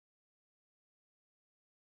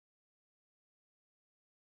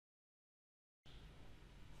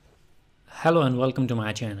Hello and welcome to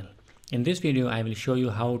my channel. In this video I will show you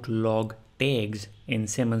how to log tags in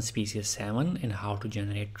SIEMENS PCS7 and how to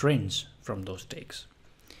generate trends from those tags.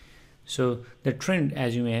 So the trend,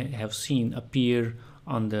 as you may have seen, appear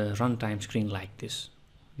on the runtime screen like this.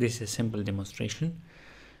 This is a simple demonstration.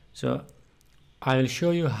 So I will show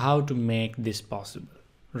you how to make this possible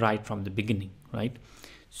right from the beginning, right?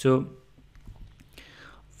 So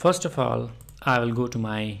first of all, I will go to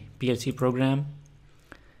my PLC program.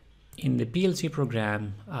 In the PLC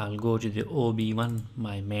program, I'll go to the OB1,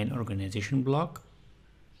 my main organization block.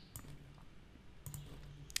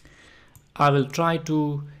 I will try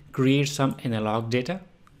to create some analog data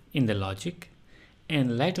in the logic,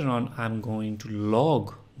 and later on I'm going to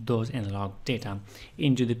log those analog data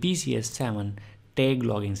into the PCS7 tag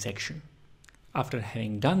logging section. After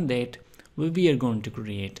having done that, we are going to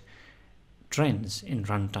create trends in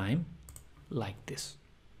runtime like this.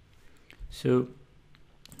 So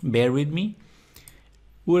bear with me.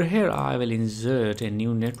 Over here I will insert a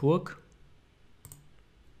new network,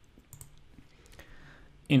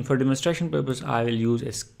 and for demonstration purpose I will use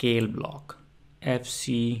a scale block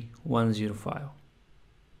FC105.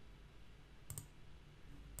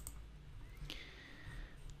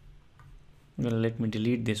 Well, let me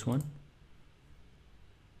delete this one.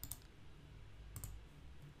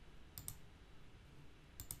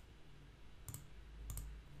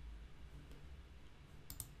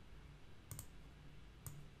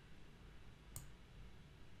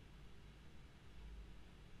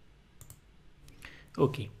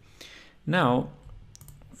 Okay, now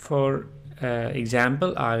for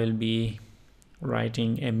example I will be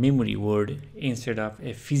writing a memory word instead of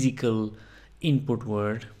a physical input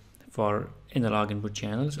word for analog input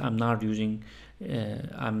channels. I'm not using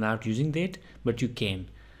that, but you can.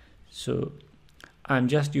 So I'm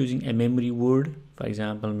just using a memory word, for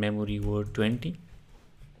example memory word 20.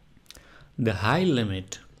 The high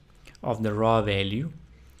limit of the raw value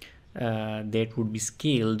that would be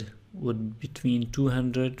scaled would be between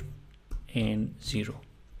 200 and 0.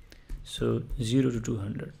 So 0 to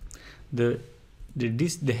 200. The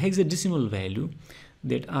hexadecimal value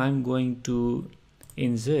that I'm going to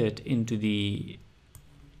insert into the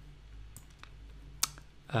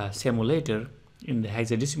simulator in the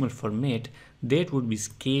hexadecimal format, that would be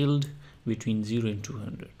scaled between 0 and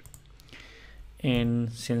 200. And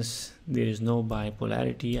since there is no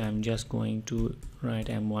bipolarity, I'm just going to write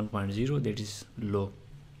M1.0, that is low.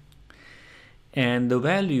 And the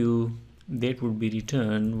value that would be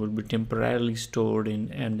returned would be temporarily stored in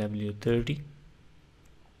MW30.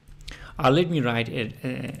 Let me write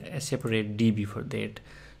a separate DB for that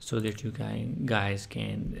so that you guys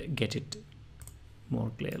can get it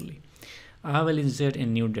more clearly. I will insert a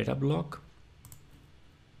new data block,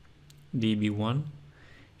 DB1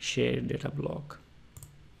 shared data block.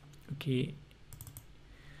 Okay,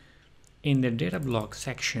 in the data block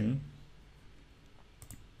section,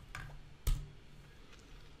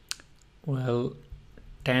 well,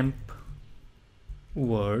 temp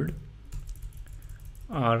word,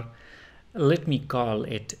 or let me call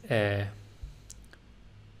it a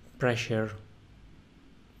pressure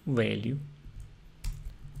value,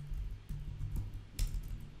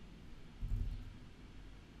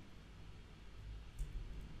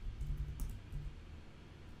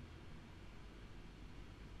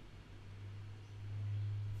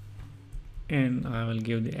 and I will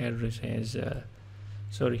give the address as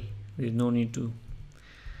sorry, there's no need to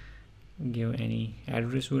give any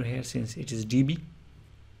address over here since it is DB.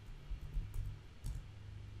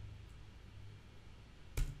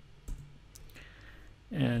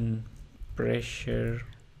 And pressure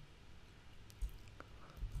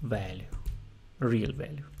value, real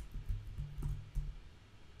value.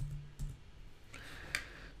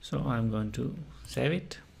 So I'm going to save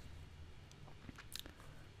it.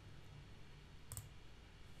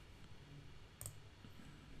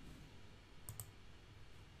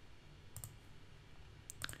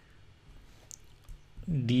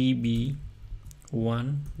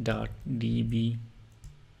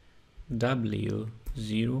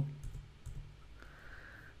 db1.dbw0,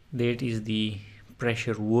 that is the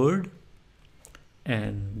pressure word,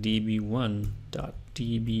 and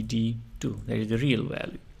db1.dbd2, that is the real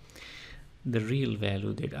value. The real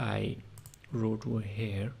value that I wrote over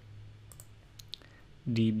here,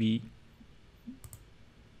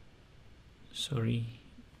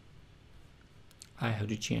 I have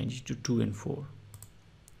to change it to 2 and 4.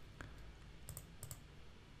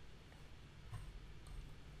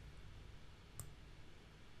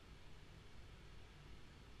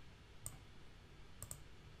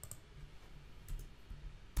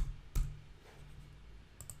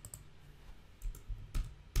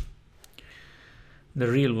 the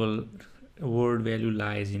real word value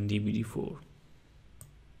lies in DBD4.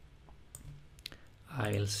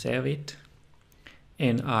 I will save it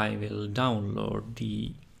and I will download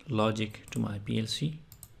the logic to my PLC.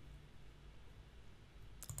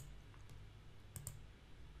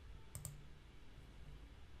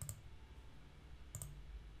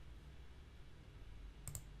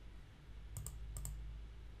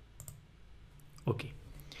 Okay,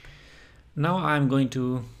 now I'm going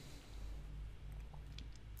to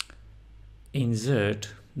insert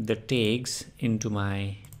the tags into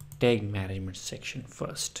my tag management section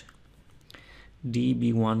first.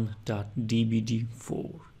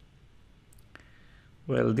 db1.dbd4.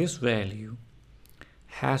 Well, this value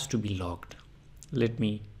has to be logged. Let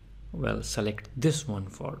me select this one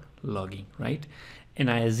for logging, right?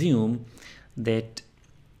 And I assume that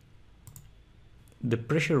the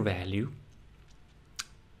pressure value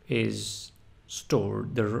is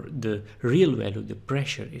stored, the real value of the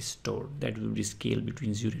pressure is stored, that will be scaled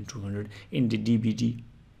between 0 and 200 in the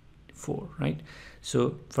DBD4, right?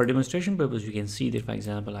 So for demonstration purpose, you can see that, for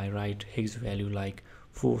example, I write Higgs value like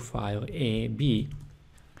 45AB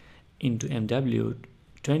into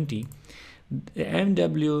MW20. The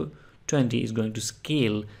MW20 is going to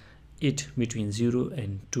scale it between 0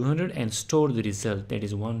 and 200 and store the result, that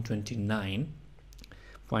is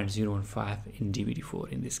 129.015 in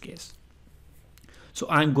DBD4 in this case. So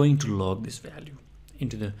I'm going to log this value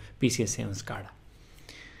into the PCS7 SCADA.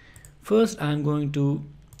 First, I'm going to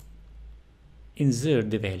insert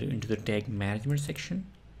the value into the tag management section.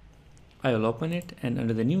 I will open it, and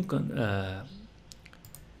under the new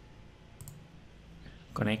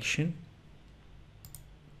connection,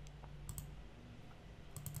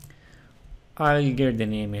 I'll get the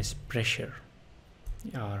name as pressure,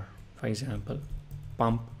 or for example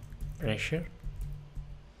pump pressure,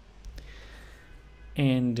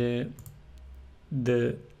 and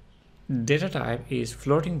the data type is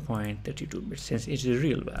floating point 32 bits since it's a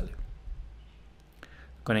real value.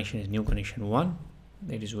 Connection is new connection 1,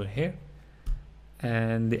 that is over here,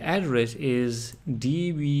 and the address is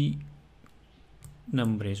DB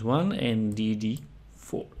number is 1 and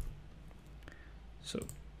DD4. So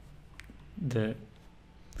the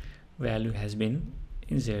value has been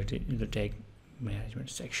inserted in the tag management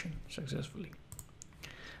section successfully.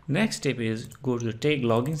 Next step is go to the tag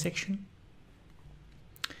logging section,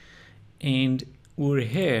 and over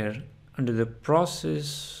here under the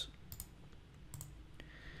process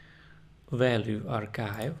value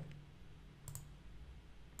archive,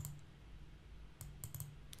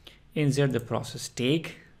 insert the process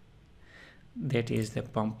tag, that is the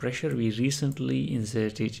pump pressure we recently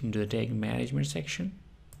inserted into the tag management section.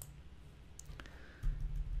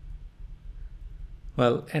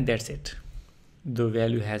 Well, and that's it. The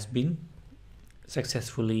value has been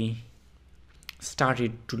successfully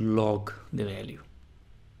started to log the value.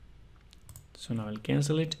 So now I'll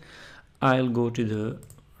cancel it. I'll go to the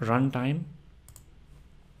runtime.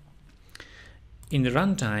 In the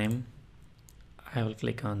runtime, I will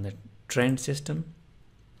click on the trend system.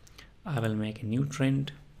 I will make a new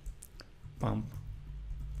trend, pump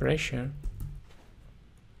pressure,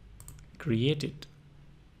 create it.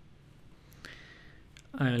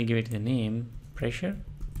 I will give it the name pressure,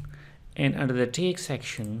 and under the tag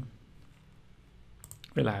section,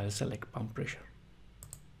 I will select pump pressure.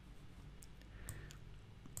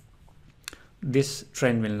 This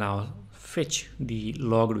trend will now fetch the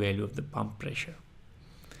logged value of the pump pressure.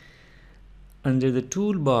 Under the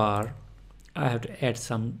toolbar, I have to add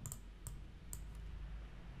some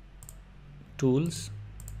tools.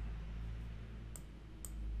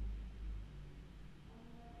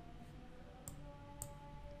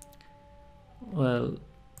 Well,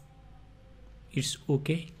 it's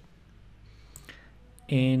okay.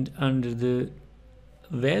 And under the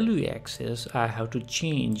value axis, I have to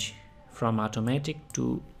change from automatic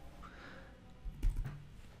to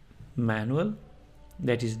manual.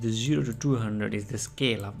 That is the 0 to 200 is the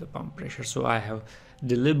scale of the pump pressure. So I have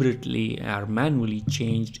deliberately or manually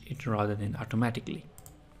changed it rather than automatically.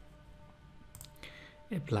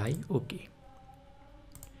 Apply, OK.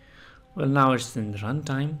 Well, now it's in the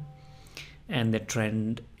runtime and the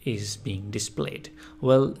trend is being displayed.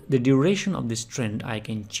 Well, the duration of this trend, I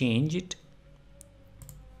can change it.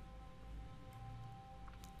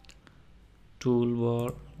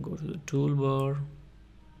 Toolbar, go to the toolbar,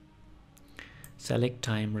 select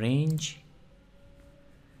time range.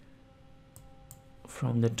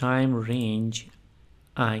 From the time range,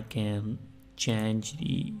 I can change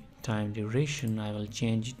the time duration. I will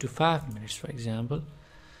change it to 5 minutes, for example.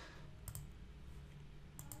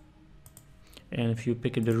 And if you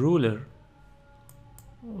pick the ruler,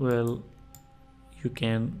 well, you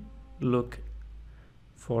can look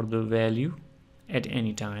for the value at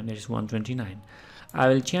any time. That is 129. I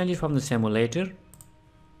will change it from the simulator.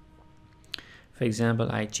 For example,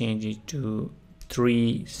 I change it to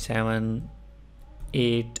 378F.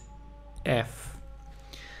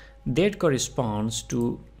 That corresponds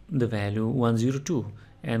to the value 102,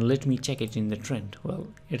 and let me check it in the trend. Well,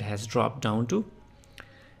 it has dropped down to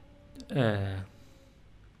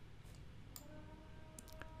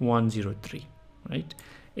 103, right?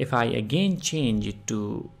 If I again change it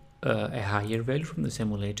to a higher value from the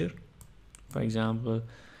simulator, for example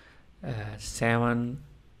 7AB4,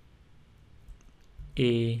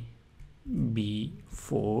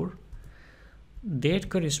 that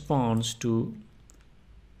corresponds to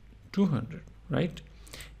 200, right?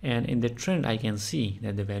 And in the trend I can see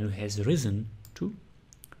that the value has risen to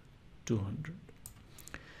 200.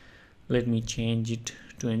 Let me change it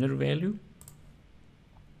to another value,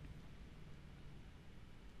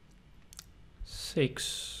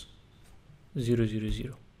 6000. That's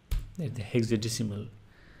the hexadecimal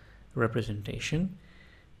representation,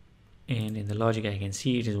 and in the logic I can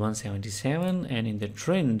see it is 177, and in the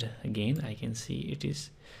trend again I can see it is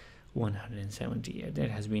 170. That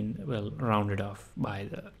has been well rounded off by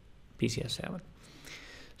the PCS7.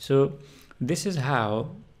 So this is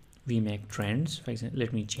how we make trends. For example,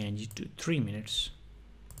 let me change it to 3 minutes.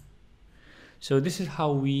 So this is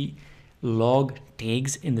how we log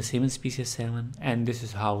tags in the Siemens PCS7, and this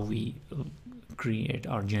is how we create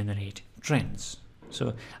or generate trends.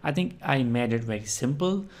 So I think I made it very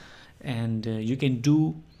simple, and you can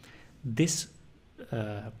do this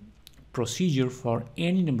procedure for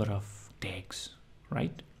any number of tags,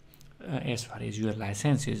 right? As far as your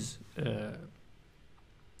license is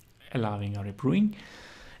allowing or approving.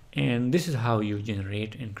 And this is how you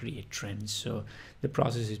generate and create trends. So the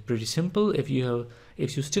process is pretty simple. If you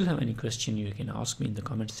still have any question, you can ask me in the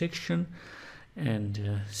comment section,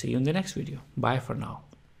 and see you in the next video. Bye for now.